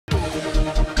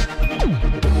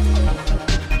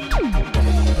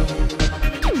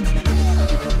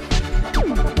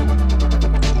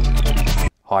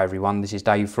Hi everyone, this is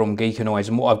Dave from Geekanoids,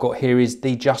 and what I've got here is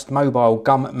the Just Mobile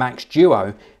Gum Max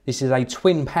Duo. This is a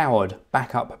twin powered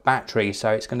backup battery, so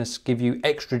it's going to give you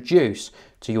extra juice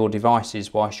to your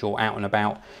devices whilst you're out and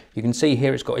about. You can see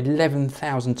here it's got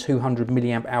 11,200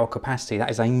 milliamp hour capacity. That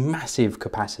is a massive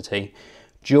capacity.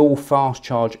 Dual fast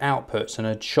charge outputs and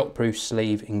a shockproof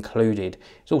sleeve included.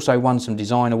 It's also won some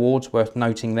design awards, worth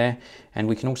noting there, and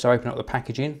we can also open up the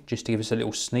packaging just to give us a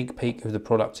little sneak peek of the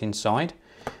product inside.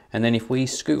 And then if we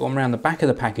scoot on around the back of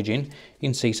the packaging, you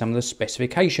can see some of the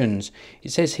specifications.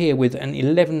 It says here, with an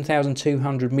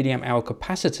 11,200 milliamp hour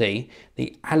capacity,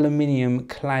 the aluminium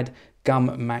clad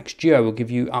Gum Max Duo will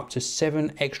give you up to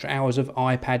 7 extra hours of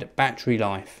iPad battery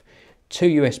life.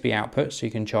 2 USB outputs, so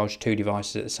you can charge 2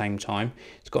 devices at the same time.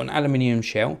 It's got an aluminium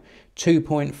shell,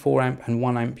 2.4 amp and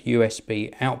 1 amp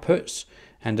USB outputs,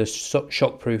 and a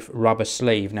shockproof rubber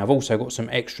sleeve. Now I've also got some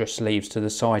extra sleeves to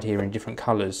the side here in different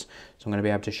colours, so I'm going to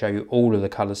be able to show you all of the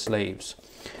colour sleeves.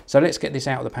 So let's get this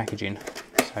out of the packaging.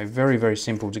 So very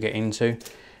simple to get into.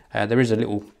 There is a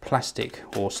little plastic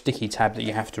or sticky tab that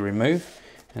you have to remove,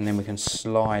 and then we can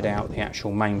slide out the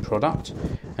actual main product.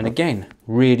 And again,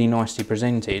 really nicely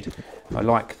presented. I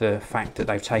like the fact that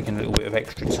they've taken a little bit of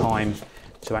extra time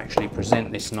to actually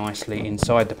present this nicely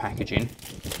inside the packaging.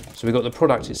 So we've got the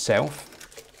product itself,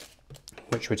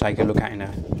 which we'll take a look at in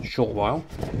a short while,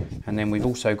 and then we've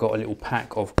also got a little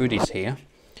pack of goodies here.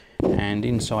 And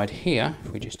inside here,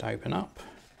 if we just open up,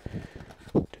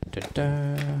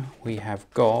 we have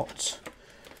got,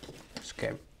 let's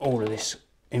get all of this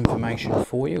information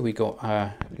for you. We got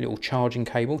a little charging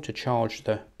cable to charge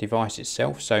the device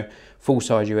itself, so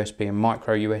full-size USB and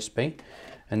micro USB,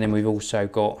 and then we've also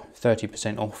got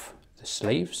 30% off the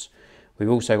sleeves.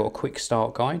 We've also got a quick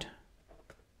start guide,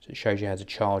 so it shows you how to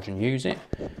charge and use it.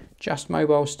 Just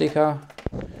Mobile sticker.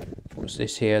 What's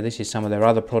this here? This is some of their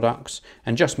other products,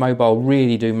 and Just Mobile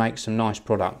really do make some nice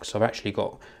products. I've actually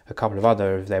got a couple of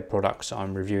other of their products that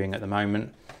I'm reviewing at the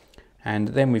moment. And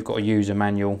then we've got a user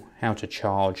manual, how to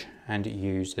charge and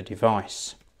use the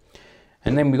device.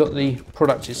 And then we've got the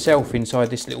product itself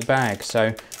inside this little bag,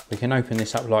 so we can open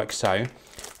this up like so.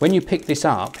 When you pick this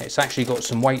up, it's actually got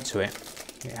some weight to it.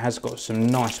 It has got some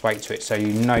nice weight to it, so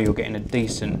you know you're getting a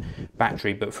decent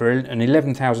battery, but for an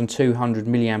 11,200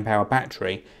 milliamp hour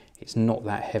battery, it's not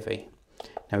that heavy.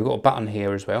 Now we've got a button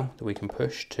here as well that we can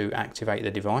push to activate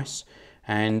the device,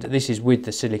 and this is with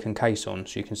the silicone case on,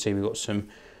 so you can see we've got some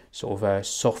sort of a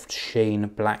soft sheen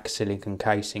black silicone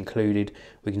case included.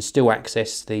 We can still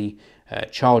access the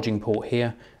charging port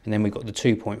here, and then we've got the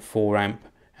 2.4 amp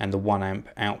and the 1 amp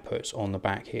outputs on the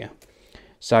back here.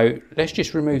 So let's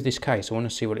just remove this case. I want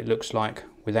to see what it looks like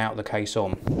without the case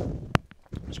on.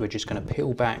 So we're just going to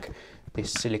peel back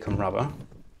this silicone rubber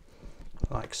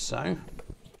like so.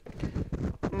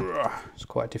 It's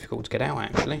quite difficult to get out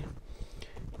actually.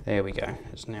 There we go,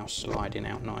 it's now sliding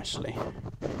out nicely.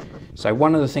 So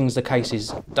one of the things the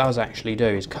case does actually do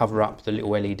is cover up the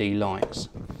little LED lights.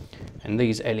 And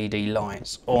these LED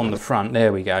lights on the front,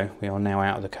 there we go, we are now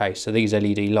out of the case. So these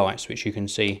LED lights, which you can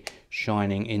see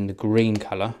shining in the green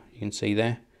colour, you can see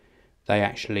there, they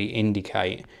actually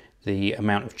indicate the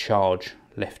amount of charge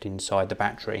left inside the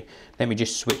battery. Let me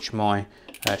just switch my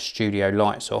studio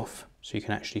lights off so you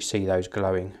can actually see those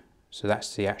glowing. So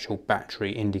that's the actual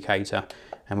battery indicator,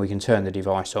 and we can turn the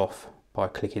device off by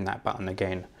clicking that button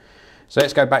again. So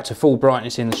let's go back to full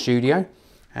brightness in the studio,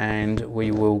 and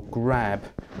we will grab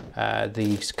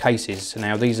these cases.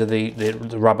 Now these are the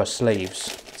rubber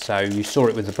sleeves. So you saw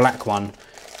it with the black one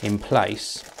in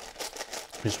place.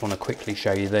 I just want to quickly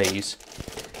show you these.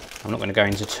 I'm not going to go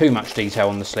into too much detail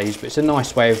on the sleeves, but it's a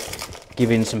nice way of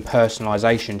giving some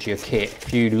personalisation to your kit.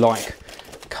 If you like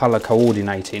colour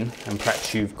coordinating, and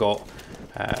perhaps you've got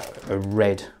a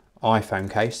red iPhone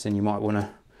case, then you might want to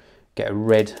get a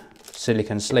red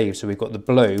silicone sleeve. So we've got the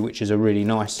blue, which is a really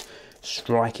nice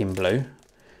striking blue,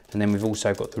 and then we've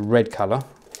also got the red colour,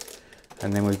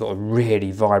 and then we've got a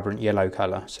really vibrant yellow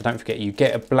colour. So don't forget, you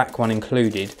get a black one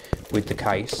included with the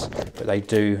case, but they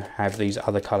do have these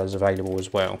other colours available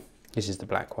as well. This is the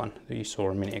black one that you saw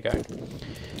a minute ago.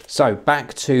 So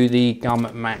back to the Gum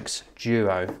Max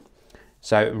Duo.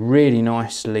 So really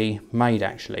nicely made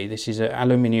actually. This is an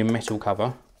aluminium metal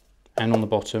cover, and on the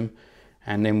bottom,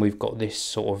 and then we've got this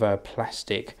sort of a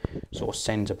plastic sort of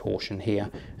centre portion here,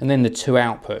 and then the 2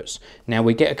 outputs. Now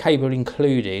we get a cable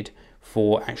included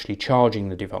for actually charging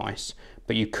the device,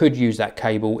 but you could use that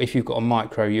cable if you've got a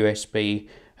micro USB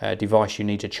device you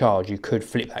need to charge. You could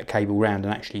flip that cable around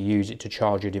and actually use it to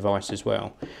charge your device as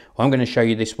well. I'm going to show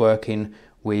you this working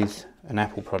with an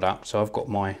Apple product. So I've got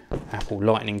my Apple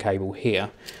lightning cable here,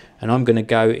 and I'm going to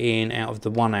go in out of the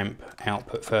 1 amp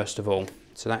output first of all.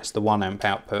 So that's the 1 amp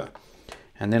output.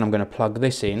 And then I'm going to plug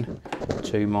this in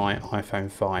to my iPhone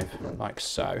 5 like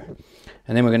so.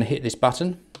 And then we're going to hit this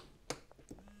button.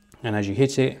 And as you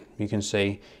hit it, you can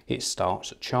see it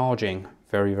starts charging.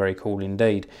 Very, very cool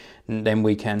indeed. And then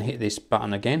we can hit this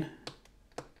button again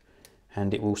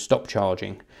and it will stop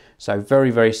charging. So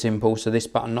very, very simple. So this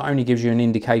button not only gives you an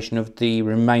indication of the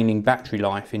remaining battery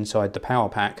life inside the power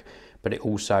pack, but it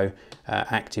also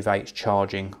activates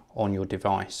charging on your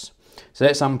device. So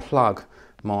let's unplug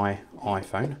my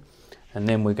iPhone and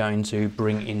then we're going to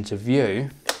bring into view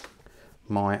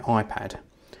my iPad.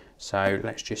 So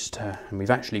let's just, and we've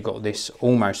actually got this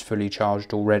almost fully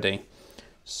charged already.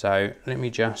 So let me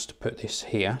just put this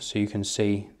here so you can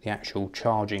see the actual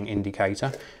charging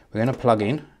indicator. We're going to plug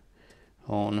in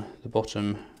on the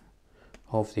bottom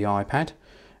of the iPad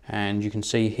and you can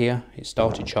see here it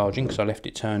started charging because I left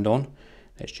it turned on.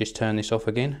 Let's just turn this off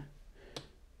again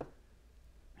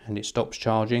and it stops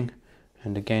charging.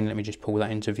 And again, let me just pull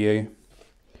that into view.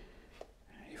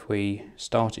 If we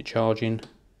start it charging,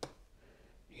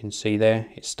 you can see there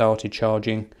it started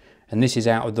charging, and this is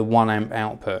out of the 1 amp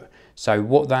output. So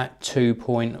what that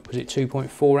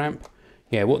 2.4 amp?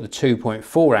 Yeah, what the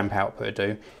 2.4 amp output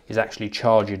do is actually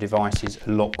charge your devices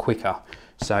a lot quicker.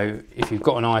 So if you've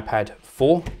got an iPad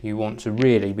 4, you want to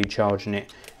really be charging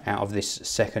it out of this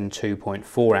second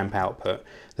 2.4 amp output.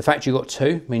 The fact you've got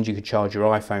 2 means you could charge your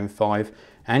iPhone 5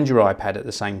 and your iPad at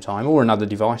the same time, or another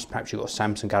device. Perhaps you've got a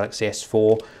Samsung Galaxy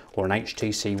S4 or an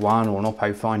HTC One or an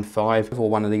Oppo Find 5 or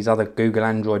one of these other Google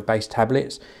Android based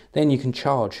tablets. Then you can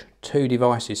charge 2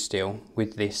 devices still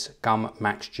with this Gum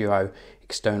Max Duo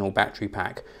external battery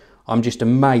pack. I'm just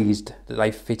amazed that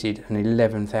they've fitted an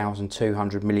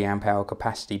 11,200 milliamp hour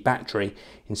capacity battery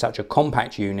in such a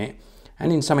compact unit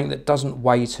and in something that doesn't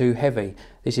weigh too heavy.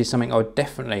 This is something I would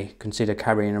definitely consider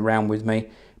carrying around with me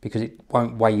because it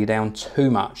won't weigh you down too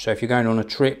much. So if you're going on a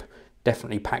trip,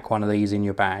 definitely pack one of these in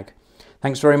your bag.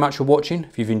 Thanks very much for watching.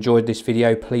 If you've enjoyed this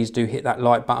video, please do hit that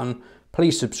like button.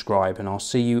 Please subscribe and I'll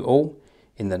see you all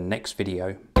in the next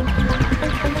video.